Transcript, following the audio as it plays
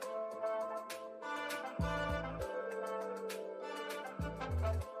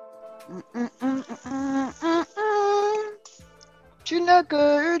My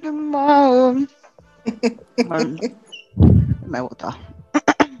water.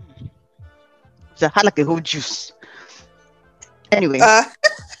 So I had like a whole juice. Anyway, Uh,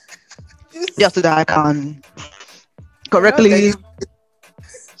 just so just, that I can you're not correctly. diluting.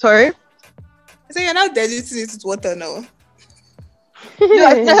 Sorry. I say you're not diluting it with water now. No,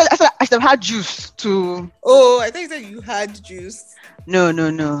 I should have had juice to. Oh, I thought you said you had juice. No, no,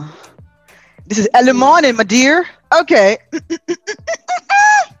 no. This is early Okay. morning, my dear. Okay,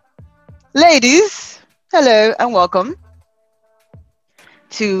 ladies. Hello and welcome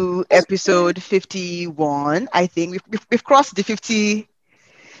to episode 51. I think we've crossed the 50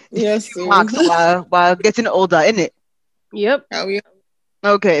 Yes, sir. marks while getting older, innit? Yep. Are we?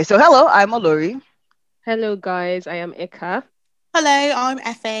 Okay, so hello, I'm Olori. Hello, guys. I am Eka. Hello, I'm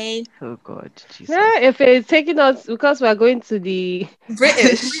FA. Oh God, Jesus. Yeah, if it's taking us because we are going to the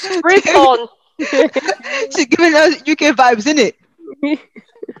British. Britain. She's giving us UK vibes, innit?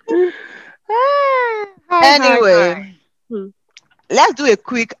 Hi, hi, Anyway, hi. Hmm. let's do a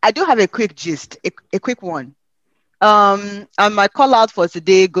quick. I do have a quick gist, a quick one. And my call out for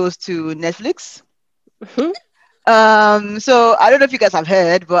today goes to Netflix. Mhm. So I don't know if you guys have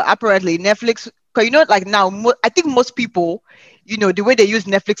heard, but apparently Netflix, cause like now, I think most people, the way they use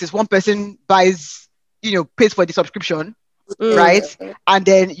Netflix is one person buys, pays for the subscription, Mm, right? Yeah. And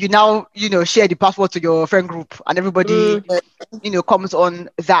then you now, share the password to your friend group, and everybody, mm, comes on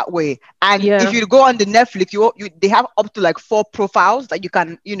that way. And if yeah. you go on the Netflix, they have up to like 4 profiles that you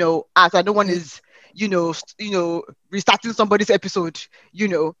can, add. I know one is, restarting somebody's episode, you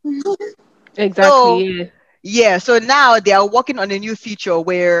know. So Exactly. yeah, so now they are working on a new feature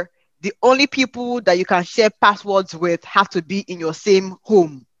where the only people that you can share passwords with have to be in your same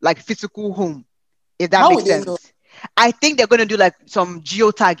home, like physical home, if that How makes would they know? sense. I think they're going to do like some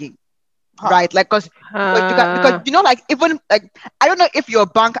geotagging, Huh. right? Like, because you can, because Yeah. like even like I don't know if your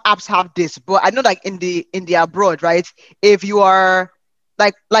bank apps have this, but I know like in the abroad, right? If you are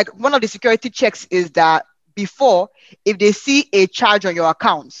like one of the security checks is that before, if they see a charge on your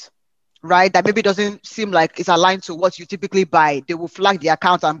accounts, right, that maybe doesn't seem like it's aligned to what you typically buy, they will flag the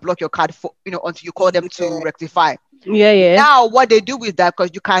account and block your card for until you call them to Yeah. rectify. Yeah, yeah. Now what they do with that,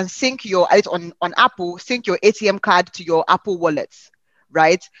 because you can sync your, at least on Apple, sync your ATM card to your Apple wallets,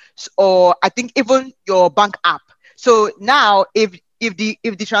 right? Or I think even your bank app. So now if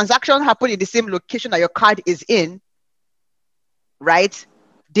the transaction happen in the same location that your card is in, right,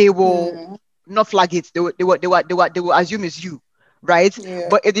 they will Mm, not flag it. They will assume it's you, right? yeah.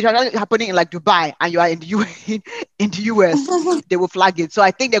 But if the transaction is happening in like Dubai and you are in the in the US, they will flag it. So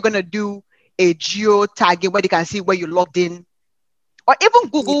I think they're gonna do a geo tagging where they can see where you logged in, or even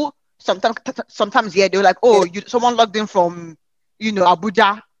Yeah. Google. Sometimes yeah, they're like, Yeah. oh, someone logged in from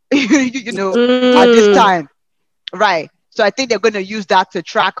Abuja, at this Mm, time, right? So I think they're gonna use that to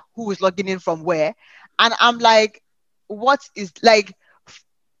track who is logging in from where. And I'm like, what is like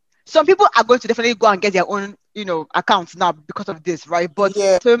some people are going to definitely go and get their own, accounts now because of this, right? But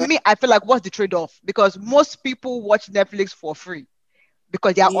Yeah. to me, I feel like what's the trade-off? Because most people watch Netflix for free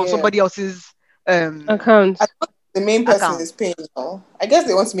because they are on Yeah. somebody else's I accounts. thought the main person account. is paying now. I guess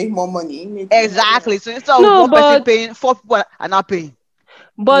they want to make more money. Maybe. I don't know. Exactly. So instead of No, one person but paying, 4 people are not paying.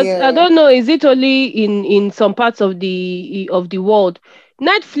 I Yeah. don't know. Is it only in some parts of the world?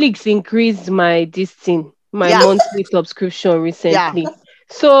 Netflix increased my Yeah, monthly subscription yeah. recently.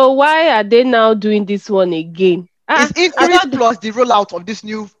 So why are they now doing this one again? It's I increased thought plus the rollout of this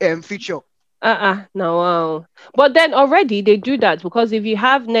new feature. no, wow. But then already they do that because if you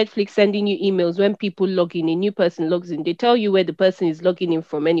have Netflix sending you emails when people log in, a new person logs in, they tell you where the person is logging in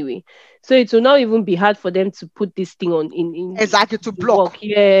from anyway. So it will not even be hard for them to put this thing on in Exactly, to to work. block.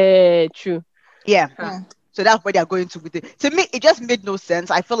 Yeah, true. Yeah. Ah. Hmm. So that's where they're going to with it. To me, it just made no sense.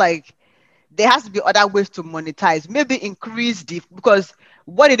 I feel like there has to be other ways to monetize, maybe increase the, because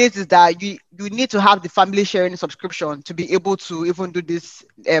what it is that you need to have the family sharing subscription to be able to even do this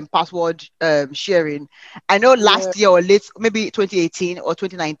password sharing. I know Yeah. last year or late, maybe 2018 or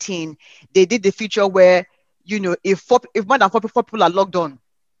 2019, they did the feature where if more than four people are logged on,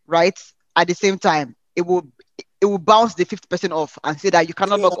 right, at the same time, it will bounce the 50% off and say that you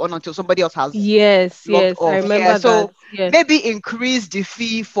cannot Yeah. log on until somebody else has Yes, logged yes, I off. Yeah, remember that. so Yes. maybe increase the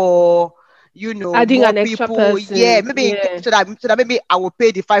fee for Adding more an extra people. Yeah, person. maybe Yeah. so that maybe I will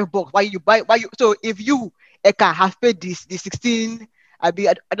pay the $5. Why you so if you Eka have paid this the 16, I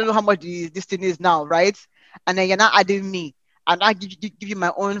don't know how much this thing is now, right? And then you're not adding me, and I give you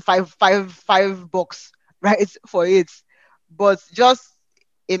my own $5 right for it. But just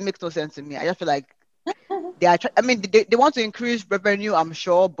it makes no sense to me. I just feel like I mean, they want to increase revenue, I'm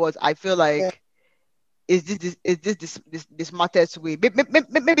sure, but I feel Yeah. like is this the smartest way?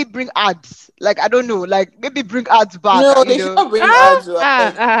 Maybe bring ads. Like I don't know. Like maybe bring ads back. No, they should not bring Ah, ads. I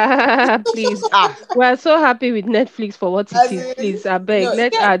ah, beg. please. Ah, We are so happy with Netflix for what it As is. in, Please, I beg,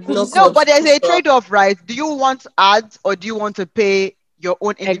 let yeah, ads not use no, come. but there's a subscription. trade-off, right? Do you want ads or do you want to pay your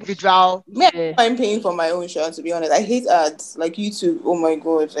own Ex- individual? Me, yeah. I'm paying for my own show. To be honest, I hate ads like YouTube. Oh my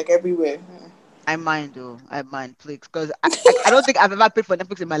god, like everywhere. I mind though. I mind, please, because I don't think I've ever paid for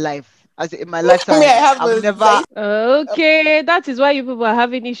Netflix in my life. As in my Me, I lifetime, have I've a. never. Okay, that is why you people are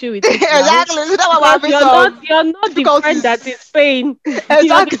having issue with it now. Exactly. So now I'm Because having some you're not the friend that is difficulties. paying.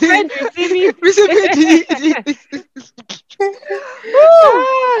 You're the Exactly. friend receiving. Receiving the Woo!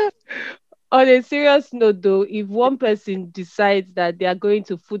 Ah, on a serious note, though, if one person decides that they are going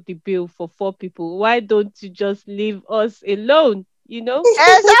to foot the bill for four people, why don't you just leave us alone? You know?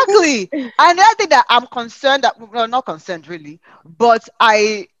 Exactly. Another thing that I'm concerned that, well, not concerned really, but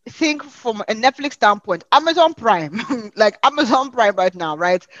I think from a Netflix standpoint, Amazon Prime, like Amazon Prime right now,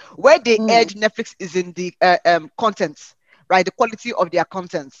 right, where they Mm, edge Netflix is in the contents, right, the quality of their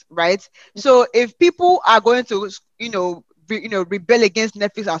contents, right. So if people are going to, rebel against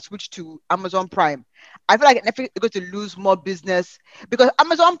Netflix and switch to Amazon Prime, I feel like Netflix is going to lose more business because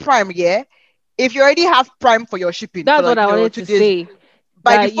Amazon Prime, yeah, if you already have Prime for your shipping for That's what like I wanted two to days say.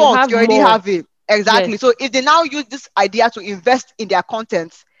 by That you default, have you already more. have it. Exactly. Yes. So if they now use this idea to invest in their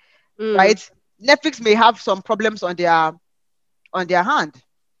content, Mm. right? Netflix may have some problems on their hand.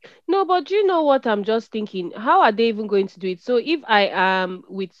 No, but you know what I'm just thinking? How are they even going to do it? So if I am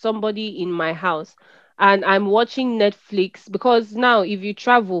with somebody in my house and I'm watching Netflix, because now if you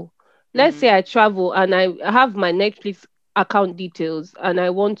travel, let's Hmm. say I travel and I have my Netflix account details and I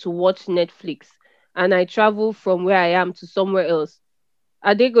want to watch Netflix and I travel from where I am to somewhere else,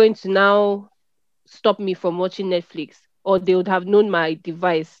 are they going to now stop me from watching Netflix? Or they would have known my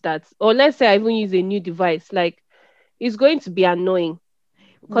device or let's say I even use a new device, like it's going to be annoying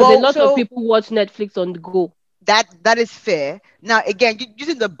because a Well, lot of so people watch Netflix on the go. that is fair. Now, again,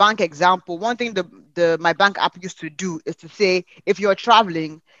 using the bank example, one thing the my bank app used to do is to say if you're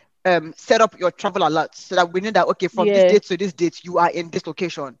traveling, set up your travel alerts so that we know that okay, from this Yeah. date to this date, you are in this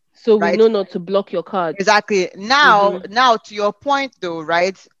location, So we right? know not to block your cards. Exactly. Mm-hmm. Now to your point though,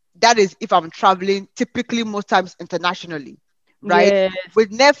 right? That is if I'm traveling, typically most times internationally, right? Yes,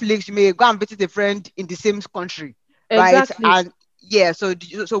 With Netflix, you may go and visit a friend in the same country, right? exactly. And yeah,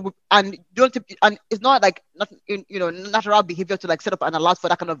 and you don't and it's not like not natural behavior to like set up an alert for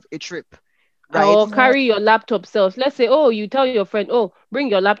that kind of a trip, right? Or yeah. carry your laptop self. Let's say, oh, you tell your friend, oh, bring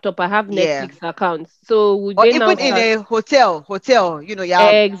your laptop. I have Yeah. Netflix accounts. So would Or they now even in start? a hotel,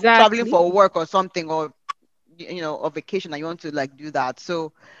 you're traveling Exactly. for work or something, or or vacation and you want to like do that.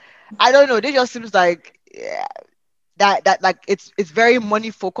 So I don't know. This just seems like that like it's very money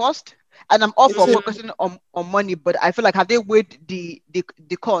focused, and I'm all for Mm, Mm, focusing on money, but I feel like have they weighed the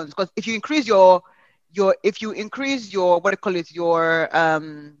cons? Because if you increase your if you increase your what do you call it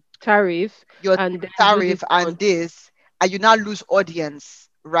tariff your and then do this tariff and one. this, and you now lose audience,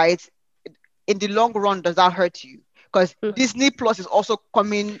 right? In the long run, does that hurt you? Because Mm. Disney Plus is also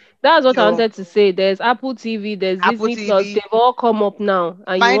coming, That's what you I know, wanted to say. There's Apple TV, there's Apple Disney Plus. TV. They've all come up now,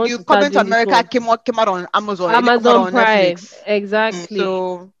 and you Mind want you, to start coming to doing this America one. came out on Amazon. It didn't come out Amazon on Prime. Netflix. mm. Exactly.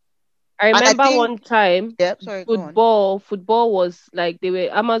 So, I and I remember think, one time yeah, sorry, go on. football was like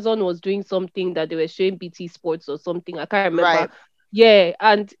Amazon was doing something that they were showing BT Sports or something. I can't remember. Right. Yeah,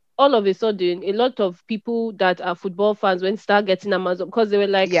 and all of a sudden, a lot of people that are football fans went start getting Amazon because they were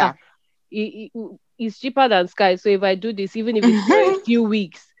like, Yeah. it's cheaper than Sky. So if I do this, even if it's for a few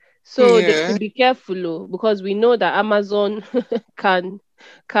weeks, so they Yeah, should be careful, because we know that Amazon can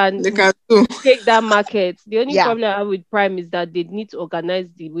can they can do. take that market. The only Yeah. problem I have with Prime is that they need to organize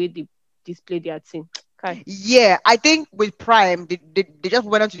the way they display their thing. Okay. Yeah. I think with Prime, they just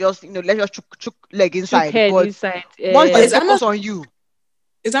went on to just, let's just chook leg Shook inside. head But inside. once But they is focus Amazon on you,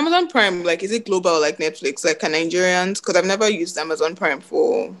 is Amazon Prime like is it global like Netflix? Like can Nigerians? Because I've never used Amazon Prime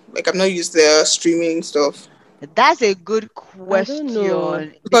for like I've not used their streaming stuff. that's a good I don't know.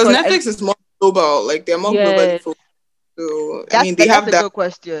 question Because because Netflix is more global, like they're more globally Yes. focused. So I mean they that's have a that. good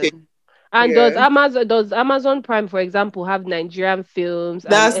question. And Yeah, Does Amazon Prime, for example, have Nigerian films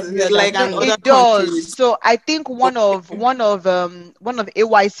and that's every other like No, and stuff? other it does. countries. So I think one of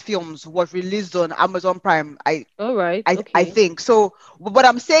AY's films was released on Amazon Prime. All right. I Okay. think so. What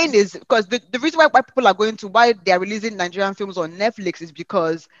I'm saying is because the reason why people are going to why they are releasing Nigerian films on Netflix is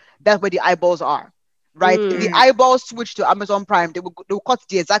because that's where the eyeballs are, right? If the Mm, Mm, eyeballs switch to Amazon Prime, they will cut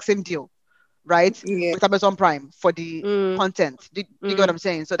the exact same deal, right? yeah. With Amazon Prime for the mm, content. Do you get what mm. I'm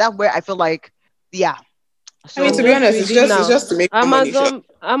saying? So that's where I feel like, yeah, I mean, I'm to be So just honest, reading it's now. just to make more money, sure.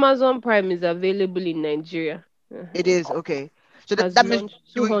 Amazon Prime is available in Nigeria. it Uh-huh. is okay. So Has that means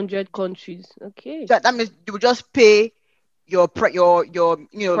launched you 200 countries. Okay. that means you will just pay your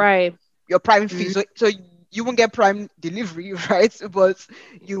Prime. your prime fee. Mm, So you won't get prime delivery, right? But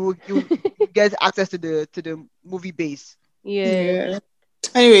you get access to the movie base. Yeah. yeah.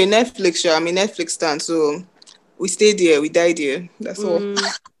 Anyway, Netflix, sure. I'm a Netflix stan, so we stayed here, we died here. That's all.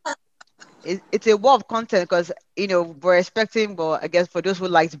 Mm, It's a war of content because we're expecting, well, I guess for those who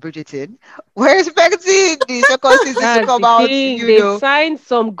liked Bridgerton, we're expecting the second season to that's come the out. thing. They've signed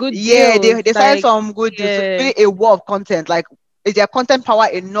some good Yeah, deals. they signed Like, some good deals. So it's yeah. really a war of content. Like, is their content power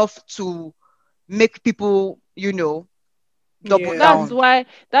enough to make people, double Yeah. That's down? why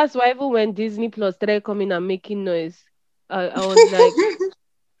that's why even when Disney Plus started coming and making noise, I was like,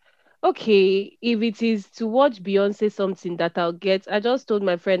 okay, if it is to watch Beyonce something that I'll get, I just told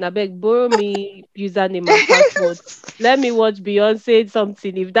my friend, I beg borrow me username and password. Let me watch Beyonce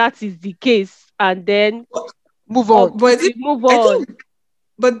something if that is the case, and then Move on. But we move I on. think,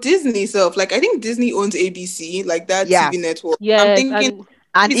 but Disney itself, like I think Disney owns ABC, like that Yeah, TV network. I'm Yes, thinking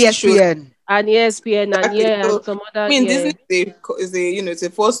and ABC shows ESPN. and ESPN and exactly. yeah, and So some I other mean, Disney yeah. is a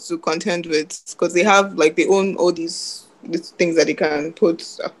force to contend with because they have like they own all these things that they can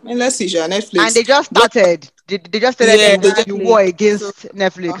put. I mean, let's see, sure, And they Netflix. just Just started. They just started yeah, they just the war Exactly. so against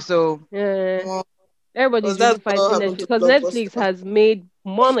Netflix. So Yeah. because Everybody's really that's what fighting happened Netflix to because Netflix Blockbuster. has made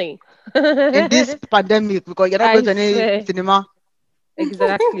money. in this pandemic, because you're not going I to any swear. cinema.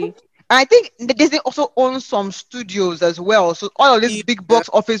 Exactly. And I think Disney also owns some studios as well. So all of these big Yeah, box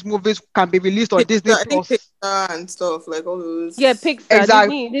office movies can be released on Disney Pixar, I think Plus. Pixar and stuff like all Yeah, those. Pixar.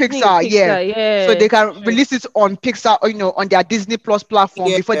 Exact Disney is Pixar, yeah. Pixar. So Yeah. they can True. release it on Pixar, or, on their Disney Plus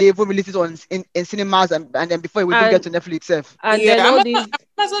platform Yeah, before they even release it in cinemas, and then before it will even get And to Netflix itself. yeah. then all these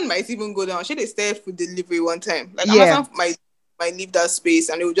Amazon might even go down. Should they start food delivery one time? Like Yeah. Amazon might leave that space,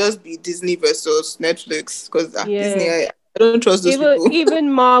 and it will just be Disney versus Netflix because Disney. yeah. I don't trust those people.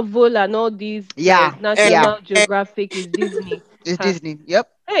 Even Marvel and all these Yeah. Eh, Yeah. National Geographic is Disney. It's Huh. Disney. Yep.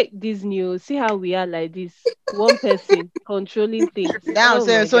 Hey, Disney, oh, see how we are like this. One person controlling things. Now, Oh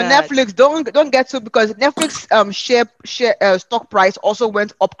so my so god. Netflix don't get to, because Netflix share stock price also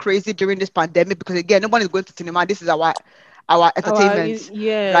went up crazy during this pandemic, because again nobody is going to cinema. This is our entertainment,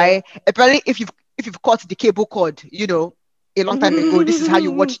 Yeah. right? Apparently, if you've caught the cable cord, a long time ago, this is how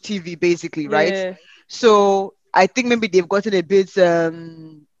you watch TV basically, right? Yeah. So I think maybe they've gotten a bit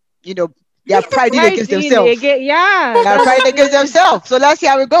you know they are priding Right against in themselves. again. Yeah, They are that's priding against it. themselves. So let's see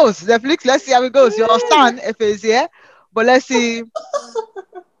how it goes. Netflix, let's see how it goes. Your stand if it's here, but let's see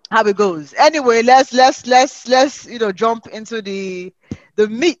how it goes. Anyway, let's jump into the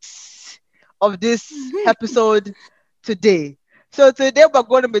meats of this episode today. So today we're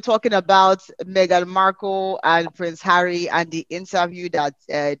going to be talking about Meghan Markle and Prince Harry and the interview that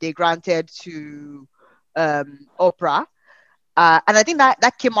they granted to Oprah. And I think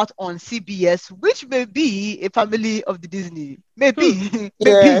that came out on CBS, which may be a family of the Disney. Hmm. Maybe,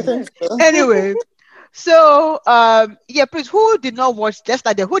 yeah, I maybe. think so. Anyway, so yeah, please, who did not watch? Let's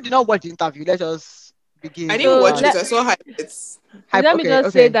start there. Who did not watch the interview? Let's just I begin didn't with So watch that. it. let I saw highlights. Hype. let me Okay,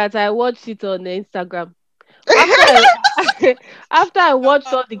 just say okay. that I watched it on Instagram. After I after I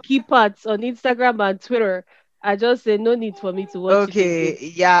watched all the key parts on Instagram and Twitter, I just say no need for me to watch it again.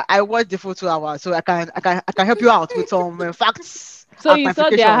 Okay, yeah, I watched the full 2 hours, so I can help you out with some facts So and you saw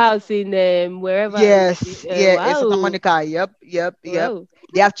their clarifications. house in wherever Yes, yeah, it's Santa wow. Monica. Yep, yep, yep. Wow.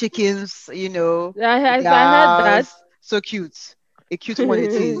 They have chickens, in their I heard that. house. So cute. A cute one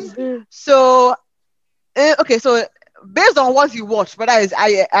it is. So, okay, so based on what you watched, whether it's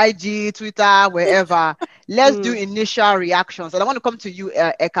IG, Twitter, wherever, let's do Mm. initial reactions. And I want to come to you,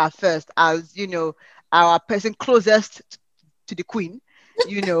 Eka, first, as our person closest to the Queen.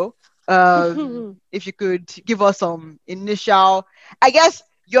 You know, if you could give us some initial, I guess,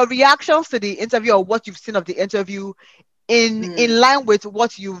 your reactions to the interview, or what you've seen of the interview, in Hmm. line with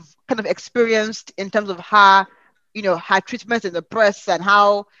what you've kind of experienced in terms of her, her treatment in the press and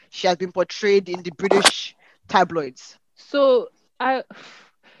how she has been portrayed in the British tabloids. So I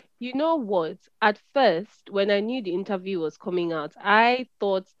you know what? At first, when I knew the interview was coming out, I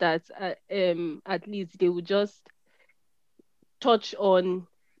thought that at least they would just touch on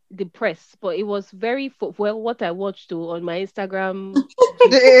the press, but it was well, what I watched on my Instagram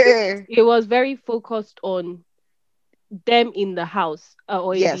feed, it was very focused on them in the house,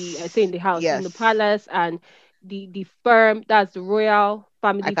 or in the I say in Yes, the house, in the yes, palace, and the firm, that's the royal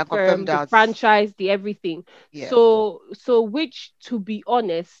I family can confirm firm, the that. franchise, the everything. Yeah. So which, to be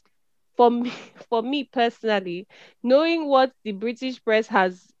honest, for me, for me personally, knowing what the British press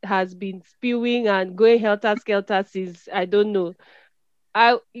has been spewing and going helter skelter since, I don't know.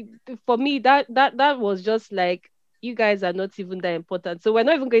 For me, that was just like, you guys are not even that important, so we're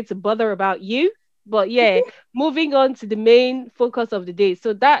not even going to bother about you. But yeah, moving on to the main focus of the day.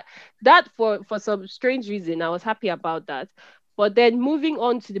 So that for some strange reason I was happy about that. But then moving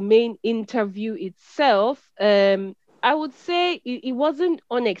on to the main interview itself, I would say it wasn't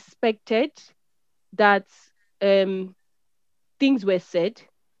unexpected that um things were said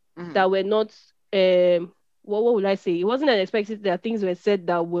Mhm. that were not what would I say? It wasn't unexpected that things were said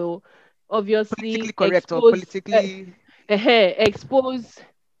that will Politically obviously correct or politically. expose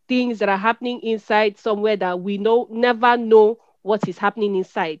things that are happening inside somewhere that we know never know what is happening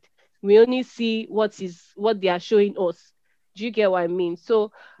inside. We only see what they are showing us. Do you get what I mean?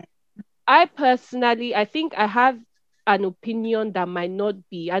 So I personally, I think I have an opinion that might not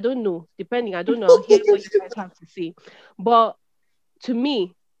be. I don't know. Depending, I don't know. I'll hear what you guys have to say. But to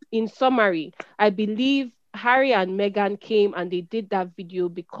me, in summary, I believe Harry and Meghan came and they did that video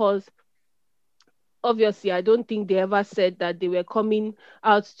because obviously I don't think they ever said that they were coming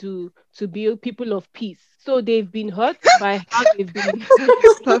out to be people of peace. So they've been hurt by how they've been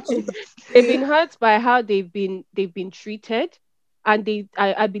they've been hurt by how they've been treated, and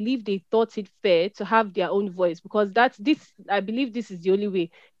I believe they thought it fair to have their own voice, because that's this I believe this is the only way.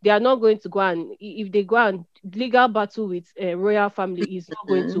 They are not going to go and, if they go and legal battle with a royal family, is not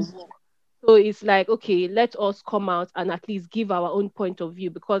going to Mm. work. So it's like, okay, let us come out and at least give our own point of view,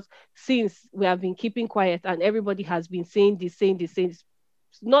 because since we have been keeping quiet and everybody has been saying this,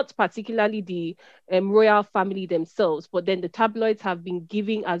 not particularly the royal family themselves, but then the tabloids have been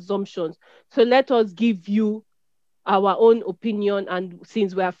giving assumptions. So let us give you our own opinion, and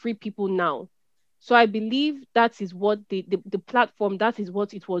since we are free people now. So I believe that is what the platform, that is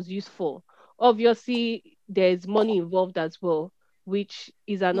what it was used for. Obviously, there's money involved as well, which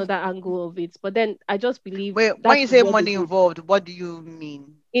is another angle of it. But then I just believe Wait, when that you is say what they money did. involved, what do you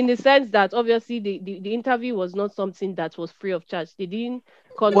mean? In the sense that obviously the interview was not something that was free of charge. They didn't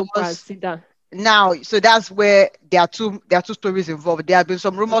call Oprah and Was sit down. now, so that's where there are two stories involved. There have been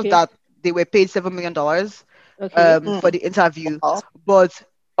some rumors Okay. that they were paid $7 million Okay. for the interview, Wow. but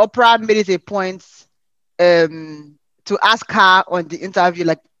Oprah made it a point um to ask her on the interview,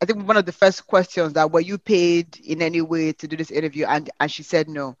 like I think one of the first questions, that were you paid in any way to do this interview, and she said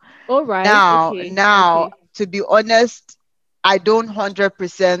no. All right. Okay. Now, Okay. to be honest, I don't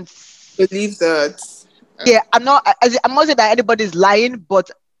 100%. Believe that. Yeah, I'm not saying that anybody's lying, but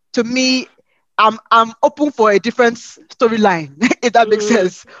to me, I'm open for a different storyline, if that makes Mm.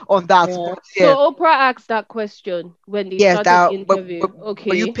 sense on that. Yeah. But So yeah, Oprah asked that question when they yes, started the that interview.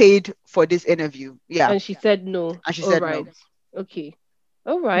 but you Okay. paid for this interview. Yeah. And she said no. And she All said right. no. Okay.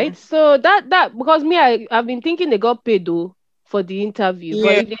 All right. Mm. So that because me, I've been thinking they got paid though for the interview.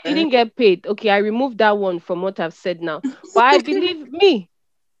 But Yeah. if they didn't get paid, okay, I removed that one from what I've said now. But I believe me,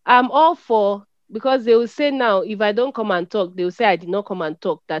 I'm all for, because they will say now, if I don't come and talk, they will say I did not come and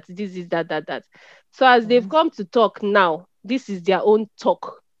talk. That this is that. So as they've come to talk now, this is their own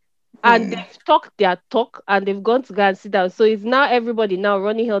talk, and Mm. they've talked their talk and they've gone to go and sit down. So it's now everybody now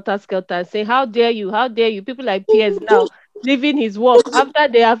running helter skelter and saying, how dare you? How dare you? People like Piers now leaving his work after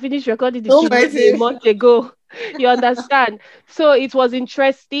they have finished recording the Oh thing my maybe a dear. month ago. You understand? So it was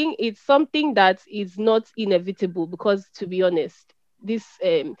interesting. It's something that is not inevitable, because to be honest,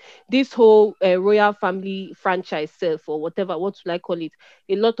 this whole royal family franchise self, or whatever, what should I call it,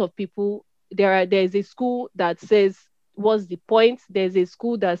 a lot of people, there's a school that says, what's the point? There's a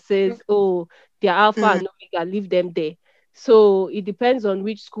school that says, oh, they're alpha Mm. and omega, leave them there. So it depends on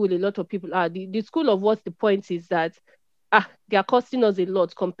which school a lot of people are. The school of what's the point is that they are costing us a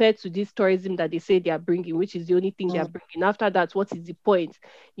lot compared to this tourism that they say they are bringing, which is the only thing they are Mm. bringing. After that, what is the point?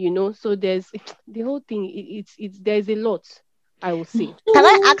 So there's the whole thing. It's there's a lot, I will say. Can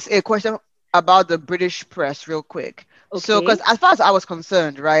I ask a question about the British press real quick? So, because Okay. as far as I was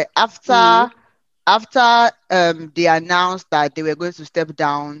concerned, right, Mm, after they announced that they were going to step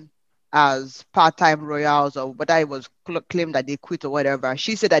down as part-time royals, or whether it was claimed that they quit or whatever,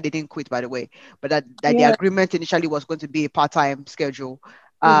 she said that they didn't quit, by the way, but that the Yeah. agreement initially was going to be a part-time schedule,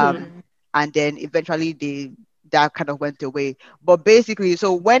 mm-hmm, um and then eventually that kind of went away. But basically,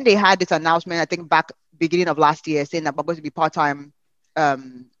 so when they had this announcement, I think back beginning of last year, saying that we're going to be part-time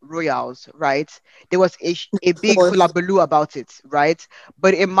royals, right, there was a Of big course. hullabaloo about it, right?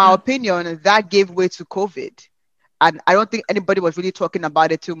 But in my opinion, that gave way to COVID. And I don't think anybody was really talking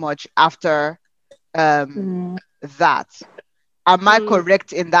about it too much after um, Mm. that. Am I mm.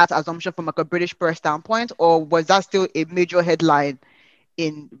 correct in that assumption from like a British press standpoint, or was that still a major headline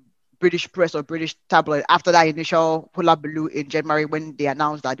in British press or British tabloid after that initial hullabaloo in January when they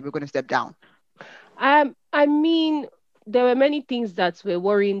announced that they were going to step down? I mean, there were many things that were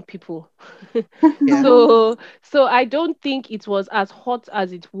worrying people. Yeah. So I don't think it was as hot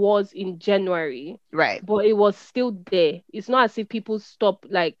as it was in January, Right. but it was still there. It's not as if people stop,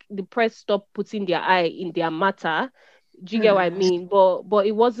 like the press stopped putting their eye in their matter. Do you get what I Mm. mean? But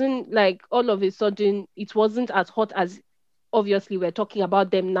it wasn't like all of a sudden it wasn't as hot as, obviously we're talking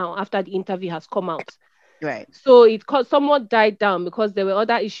about them now after the interview has come out. Right. So it somewhat died down because there were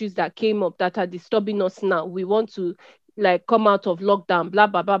other issues that came up that are disturbing us now. We want to like come out of lockdown, blah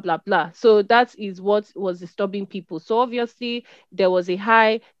blah blah blah blah. So that is what was disturbing people. So obviously there was a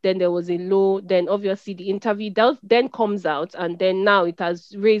high, then there was a low, then obviously the interview that then comes out, and then now it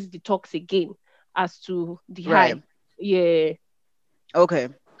has raised the talks again as to the Right. high. Yeah, Okay.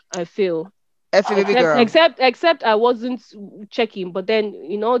 I feel. Effie, baby Except girl. except except I wasn't checking, but then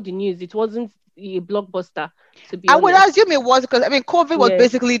in all the news it wasn't a blockbuster, to be I would honest. assume it was because I mean COVID was Yeah.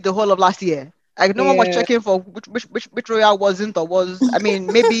 basically the whole of last year. Like no one was Yeah. checking for which royal wasn't or was. I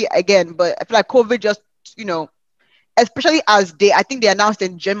mean maybe again, but I feel like COVID just you know especially as they I think they announced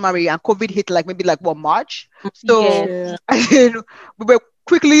in January and COVID hit like maybe like what March. So Yes. Yeah. I mean, we were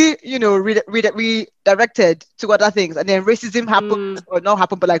quickly redirected to other things, and then racism happened Mm, or not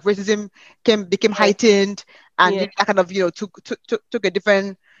happened, but like racism became yeah. heightened, and Yeah. that kind of took a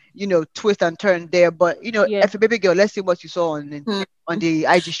different twist and turn there. But Yeah. as a baby girl, let's see what you saw Hmm. on the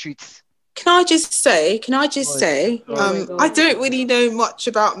IG streets. Can I just God, say, Oh God. my I god. don't really know much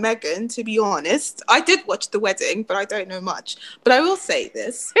about Meghan, to be honest. I did watch the wedding, but I don't know much. But I will say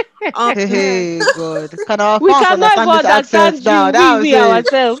this. Um, Hey, hey, God. Can our We fans cannot even understand this accent understand you, now? we That was we it.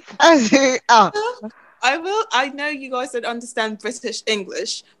 ourselves. Ah, I will. I know you guys don't understand British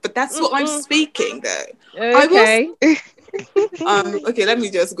English, but that's what I'm Mm-mm. speaking though. I will. Okay. Okay, let me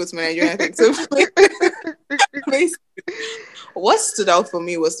just go to my Nigerian thing. So basically, what stood out for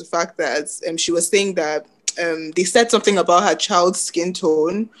me was the fact that she was saying that they said something about her child's skin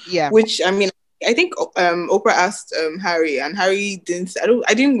tone, yeah. which I mean, I think Oprah asked Harry, and Harry didn't.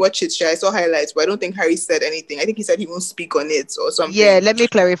 I didn't watch it. I saw highlights, but I don't think Harry said anything. I think he said he won't speak on it or Yeah, something. let me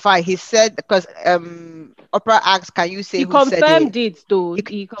clarify. He said because Oprah asked, "Can you say He who said it?" confirmed it though. He,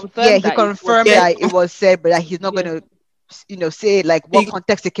 He yeah, confirmed he that it was confirmed Yeah, said. that it was said, but that he's not going Yeah. to, say like what he,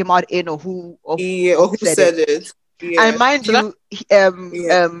 context it came out in yeah, or or who who said it. said it? And Yeah. mind So that, you,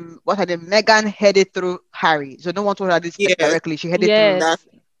 yeah, what's her name? Megan headed through Harry, so no one told her this yeah, directly. She headed that, Yes.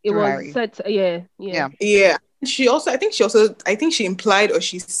 It through was Harry. said. Yeah. Yeah. Yeah. yeah. I think she implied or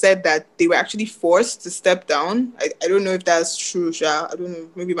she said that they were actually forced to step down. I don't know if that's true, Sha. I don't know.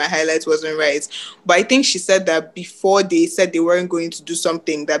 Maybe my highlights wasn't right. But I think she said that before they said they weren't going to do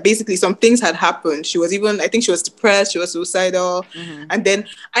something, that basically some things had happened. I think she was depressed, she was suicidal. Hmm. And then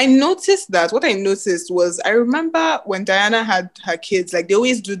I noticed that what I noticed was I remember when Diana had her kids, like they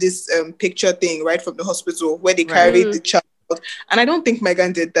always do this picture thing right from the hospital where they Right. carried the Mm. child. And I don't think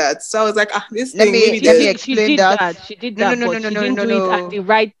Megan did that. So I was like, this Let thing, me maybe She let me there's did. She explain did that. that. She did No, no, that, no, no, but no, she no, didn't no, do it at no. the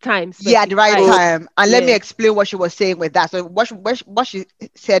right time Yeah, at the right specified. oh, time. And let me Yeah. explain what she was saying with that. So what she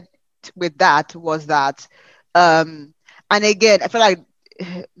said with that was that, um, and again, I feel like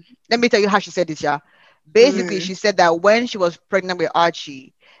let me tell you how she said it. Yeah, Mm. basically, mm, she said that when she was pregnant with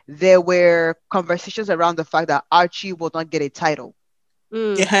Archie, there were conversations around the fact that Archie would not get a title,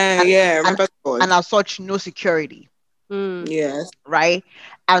 Mm. yeah, and yeah, I and remember God. and as such, no security, Mm. Yes. right?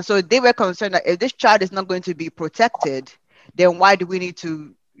 And so they were concerned that if this child is not going to be protected, then why do we need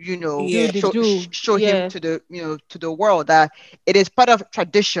to, Do Yeah. the do. show him Yeah. to the world that it is part of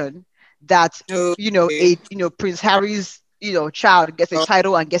tradition that Okay. Prince Harry's child gets a Oh,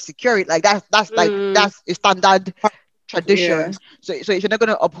 title and gets security. Like Mm. that's a standard yeah. tradition. So if you're not going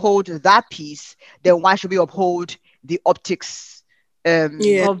to uphold that piece, then why should we uphold the optics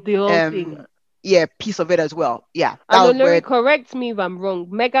Yeah. um Of the whole thing. um yeah piece of it as well? Yeah, that And was where Olori, correct me if I'm wrong.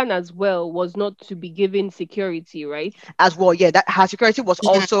 Megan as well was not to be given security, right? as well. Yeah, that her security was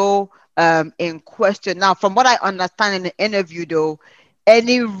Mm, also in question. Now, from what I understand in the interview, though,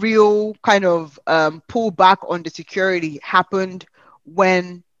 any real kind of pullback on the security happened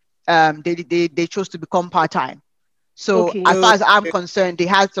when they chose to become part time. So Okay. as far as I'm okay. concerned, they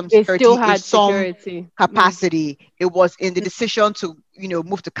had some They security still in had some security. Mm. capacity. It was in the decision to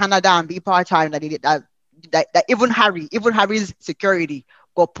move to Canada and be part time that they did that even Harry's security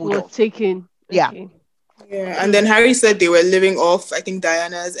got pulled Was off. taken. Yeah, Okay. Yeah. And Mm. then Harry said they were living off, I think,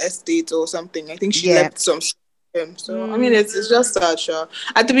 Diana's estate or something. I think she yeah, left some. So I mean, Mm. it's just that. Sure.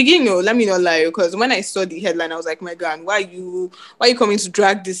 At the beginning, no, let me not lie, because when I saw the headline, I was like, Megan, why you coming to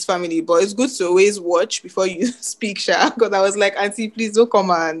drag this family? But it's good to always watch before you speak, Sha. Because I was like, Auntie, please don't come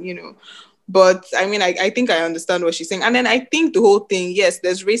and But I mean, I think I understand what she's saying, and then I think the whole thing, yes,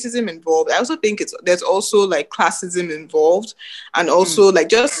 there's racism involved. I also think there's also like classism involved, and Mm. also like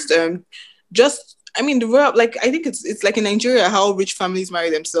just I mean the real, like I think it's like in Nigeria how rich families marry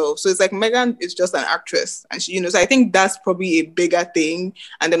themselves. So it's like Megan is just an actress, and she so I think that's probably a bigger thing.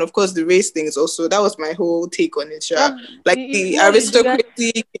 And then of course the race thing is also, that was my whole take on it. Sha. Yeah, Like the what is the guy?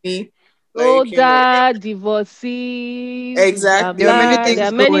 aristocracy, like Older, divorcees, blah There are many blah. There exactly.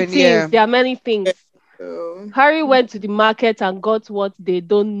 are things many going, things. yeah. There are many things. So, Harry went to the market and got what they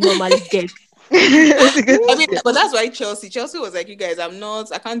don't normally get. I mean, but that's why Chelsea was like, you guys, I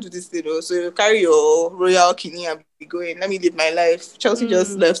can't do this thing. So carry your royal kidney and be going. Let me live my life. Chelsea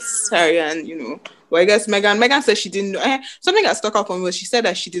just Mm. left Harry, and well, I guess Megan said she didn't know. Something that stuck out for me was she said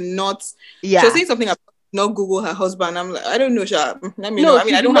that she did not. She was Yeah. saying something about not Google her husband. I'm like, I don't know, Sha. Let me know. No, I mean,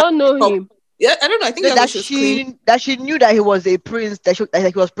 she I did don't have not know top. him. Yeah, I don't know. I think No, that's what she was claiming. that she knew that he was a prince, that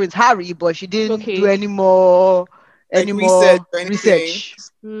he was Prince Harry, but she didn't do Okay. Like any research more or anything. research.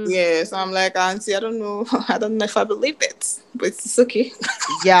 Mm. Yeah, so I'm like, Auntie, I don't know. I don't know if I believe it, but it's okay.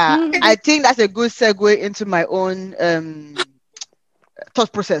 Yeah, Mm. I think that's a good segue into my own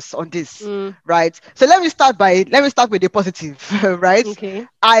thought process on this, Mm. right? So let me start with the positive, right? Okay.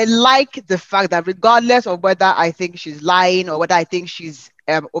 I like the fact that regardless of whether I think she's lying or whether I think she's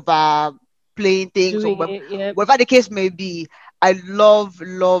overplaying things or Doing it. Yep. whatever the case may be, I love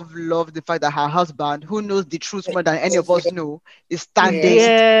the fact that her husband, who knows the truth more than any of us know, is Yes. standing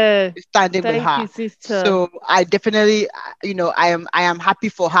Yeah. is standing with Thank you, her. sister. So I definitely, I am happy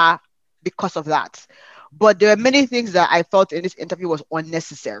for her because of that. But there are many things that I felt in this interview was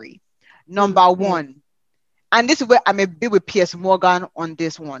unnecessary. Mm. Number one, and this is where I'm a bit with Piers Morgan on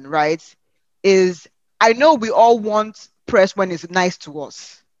this one, right? Is I know we all want press when it's nice to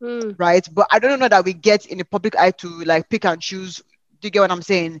us, Mm. right? But I don't know that we get in the public eye to like pick and choose. Do you get what I'm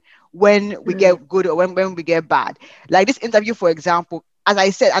saying? When we Mm. get good or when we get bad. Like this interview, for example, as I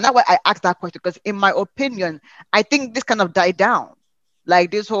said, and that's why I asked that question, because in my opinion, I think this kind of died down.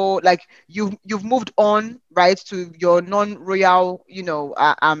 Like this whole like you've moved on, right, to your non-royal,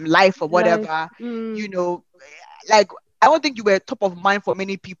 life or Life. whatever, Mm. you know, like I don't think you were top of mind for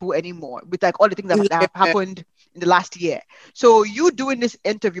many people anymore with like all the things that have Yeah. happened in the last year. So you doing this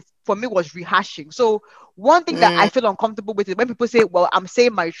interview for me was rehashing. So one thing that I Mm. feel uncomfortable with is when people say, "Well, I'm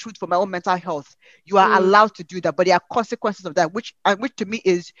saying my truth for my own mental health." You are Mm. allowed to do that, but there are consequences of that, which to me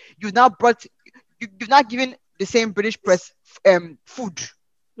is you've now given the same British press food,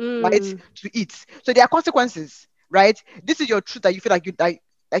 right, Mm. to eat. So there are consequences, right? This is your truth that you feel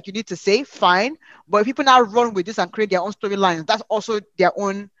like you need to say, fine. But if people now run with this and create their own storylines, that's also their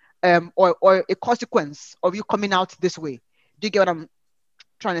own or a consequence of you coming out this way. Do you get what I'm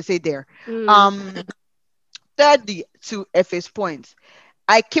trying to say there? Mm. Um, thirdly, to FA's point,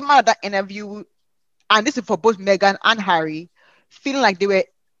 I came out of that interview, and this is for both Meghan and Harry, feeling like they were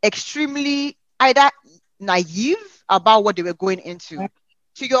extremely either naive about what they were going into.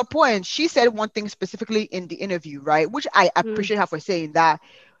 To your point, she said one thing specifically in the interview, right? Which I Mm. appreciate her for saying that.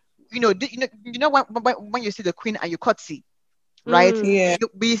 When you see the Queen and you curtsy, right? Mm. Yeah.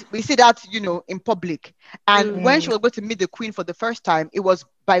 We see that in public. And Mm. when Mm. she was going to meet the Queen for the first time, it was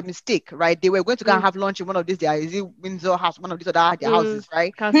by mistake, right? They were going to go and Mm. have lunch in one of these their is it Windsor house, one of these other their Mm. houses,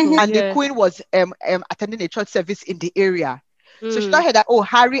 right? Castles. And the Yeah. Queen was attending a church service in the area. So she Mm. thought that, oh,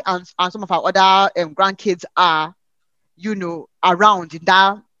 Harry and some of our other grandkids are around in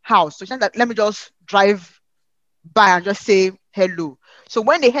that house. So she said that, let me just drive by and just say hello. So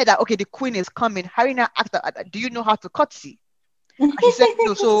when they heard that, okay, the Queen is coming, Harry now asked her, do you know how to curtsy? And she said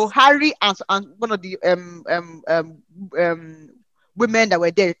no. So Harry and one of the women that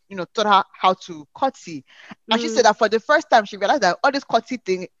were there, taught her how to curtsy. And she said Mm. that for the first time she realized that all this curtsy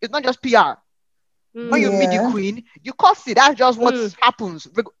thing is not just PR. When you Mm. meet the Yeah. Queen, you curtsy. That's just what Mm. happens,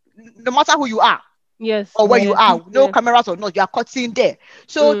 no matter who you are Yes. or where you Yes. Mm. are, no Yes. cameras or not, you are curtsying there.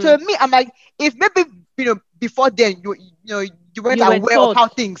 So Mm. to me, I'm like, if maybe before then you weren't You were aware of taught. how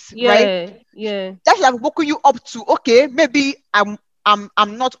things, right? Yeah. Yeah. That should have woken you up to, okay, maybe I'm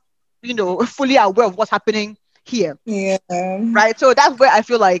not fully aware of what's happening here, Yeah. right? So that's where I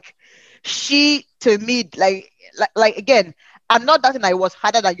feel like she, to me, like again, I'm not doubting that it was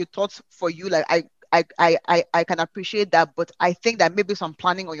harder than you thought for you. Like I can appreciate that, but I think that maybe some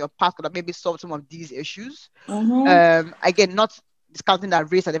planning on your part could have maybe solved some of these issues. Mm-hmm. Again, not discounting that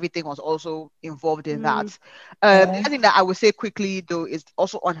race and everything was also involved in Mm. that. The Yeah. other thing that I would say quickly though is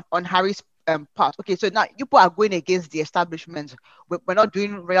also on Harry's part. Okay, so now you people are going against the establishment. We're not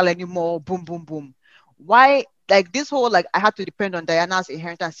doing royal anymore. Boom, boom, boom. Why? Like this whole like I have to depend on Diana's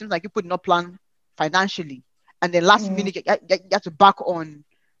inheritance seems like you put no plan financially, and then last minute you have to back on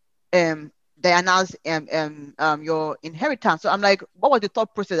um Diana's your inheritance. So I'm like, what was the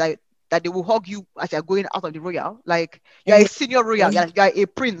thought process that they will hug you as you're going out of the royal? Like you're a senior royal, you're a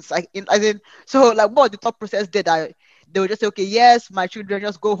prince. Like in as in so like what was the thought process there that they would just say, okay, yes, my children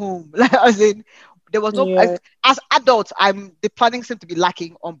just go home. Like as in there was no Yeah. as adults, the planning seemed to be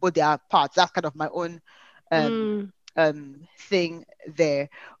lacking on both their parts. That's kind of my own um Mm. thing there.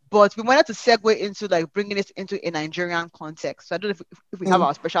 But we wanted to segue into like bringing it into a Nigerian context. So I don't know if we have Mm.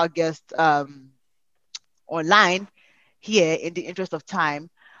 our special guest online here in the interest of time.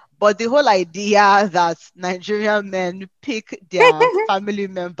 But the whole idea that Nigerian men pick their family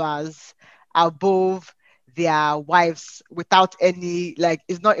members above their wives without any like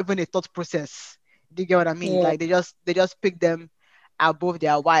it's not even a thought process. Do you get what I mean? Yeah. Like they just pick them above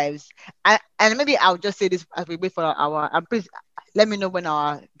their wives. And maybe I'll just say this as we wait for our and please let me know when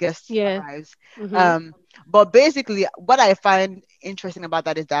our guest Yeah. arrives. Mm-hmm. Um, but basically, what I find interesting about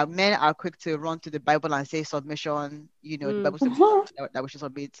that is that men are quick to run to the Bible and say submission. The Mm. Bible says that we should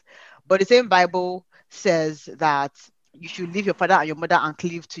submit. But the same Bible says that you should leave your father and your mother and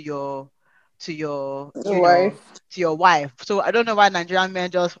cleave to your, Wife. to your wife. So I don't know why Nigerian men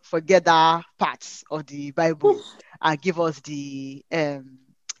just forget that part of the Bible and give us the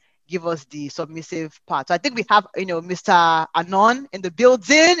submissive part. So I think we have, Mr. Anon in the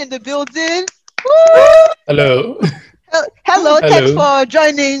building. Woo! Hello. Hello, thanks Hello. for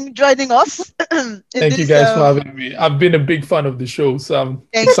joining us in Thank you this. guys for having me. I've been a big fan of the show, so I'm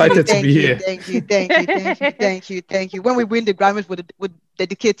Thank you, excited to be thank you, here. thank you, thank you, thank you, thank you, thank you. When we win the Grammys, we'll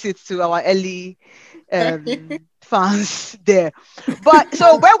dedicate it to our early fans there. But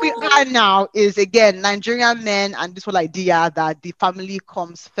so where we are now is again Nigerian men and this whole idea that the family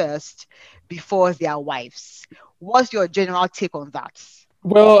comes first before their wives. What's your general take on that?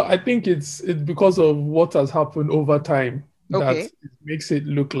 Well, I think it's because of what has happened over time that Okay. it makes it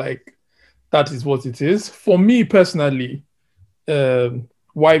look like that is what it is. For me personally,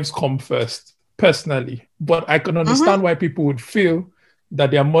 wives come first, personally. But I can Mm-hmm. understand why people would feel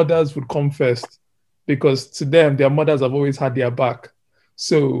that their mothers would come first because to them, their mothers have always had their back.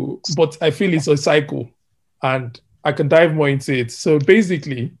 So, but I feel it's a cycle and I can dive more into it. So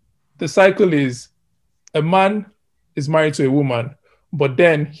basically, the cycle is a man is married to a woman, but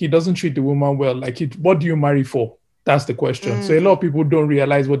then he doesn't treat the woman well. Like, what do you marry for? That's the question. So a lot Mm. of people don't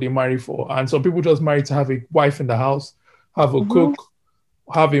realize what they marry for, and some people just marry to have a wife in the house, have a Mm-hmm. cook,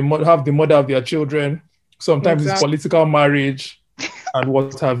 have the mother of their children. Sometimes it's Exactly. political marriage and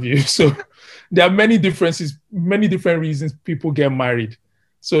what have you. So there are many differences, many different reasons people get married.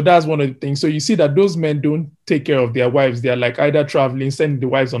 So that's one of the things. So you see that those men don't take care of their wives. They're like either traveling, sending the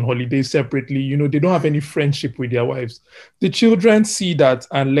wives on holidays separately. They don't have any Mm. friendship with their wives. The children see that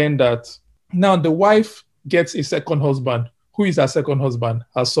and learn that. Now the wife gets a second husband. Who is her second husband?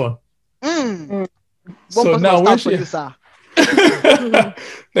 Her son. Mm. Mm. One So person now must when stand for she you, sir.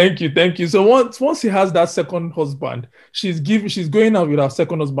 thank you. So once he has that second husband, she's going out with her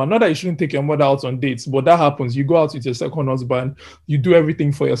second husband. Not that you shouldn't take your mother out on dates, but that happens. You go out with your second husband, you do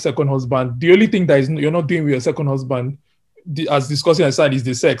everything for your second husband. The only thing that is you're not doing with your second husband, as discussing aside, is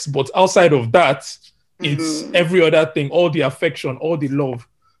the sex. But outside of that, Mm. it's every other thing, all the affection, all the love.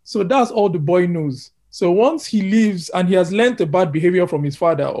 So that's all the boy knows. So once he leaves and he has learned a bad behavior from his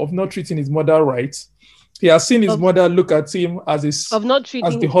father of not treating his mother right, he has seen his of mother look at him as of not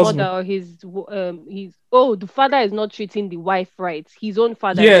as treating the his mother husband. or his the father is not treating the wife right. His own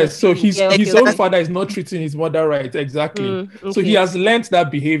father is not Yes, so treating. Yeah. Okay. his own Okay. father is not treating his mother right, exactly. So he Okay. has learned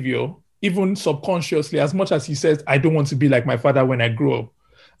that behavior, even subconsciously, as much as he says, I don't want to be like my father when I grow up.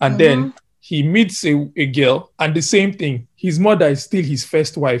 And Mm-hmm. then he meets a girl, and the same thing. His mother is still his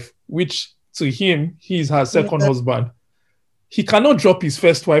first wife, which to him, he is her second Yeah. husband. He cannot drop his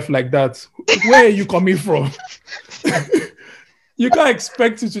first wife like that. Where are you coming from? You can't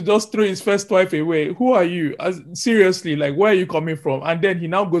expect him to just throw his first wife away. Who are you? Seriously, like, where are you coming from? And then he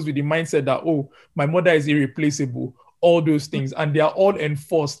now goes with the mindset that, oh, my mother is irreplaceable, all those things. And they are all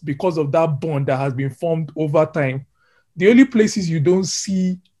enforced because of that bond that has been formed over time. The only places you don't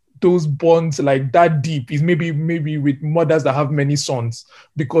see those bonds like that deep is maybe with mothers that have many sons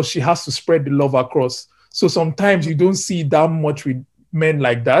because she has to spread the love across. So sometimes you don't see that much with men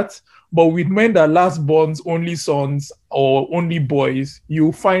like that. But with men that last bonds only sons or only boys,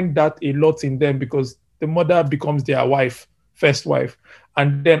 you find that a lot in them because the mother becomes their wife, first wife.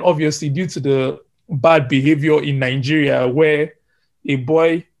 And then obviously due to the bad behavior in Nigeria where a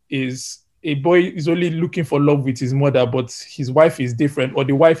boy is a boy is only looking for love with his mother, but his wife is different, or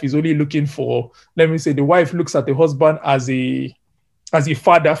the wife is only looking for, let me say, the wife looks at the husband as a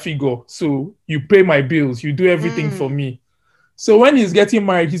father figure. So you pay my bills, you do everything for me. So when he's getting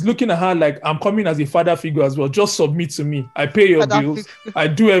married, he's looking at her like, I'm coming as a father figure as well. Just submit to me. I pay your Father bills. figure. I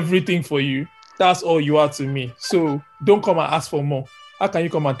do everything for you. That's all you are to me. So don't come and ask for more. How can you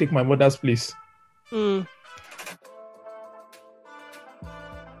come and take my mother's place? Mm.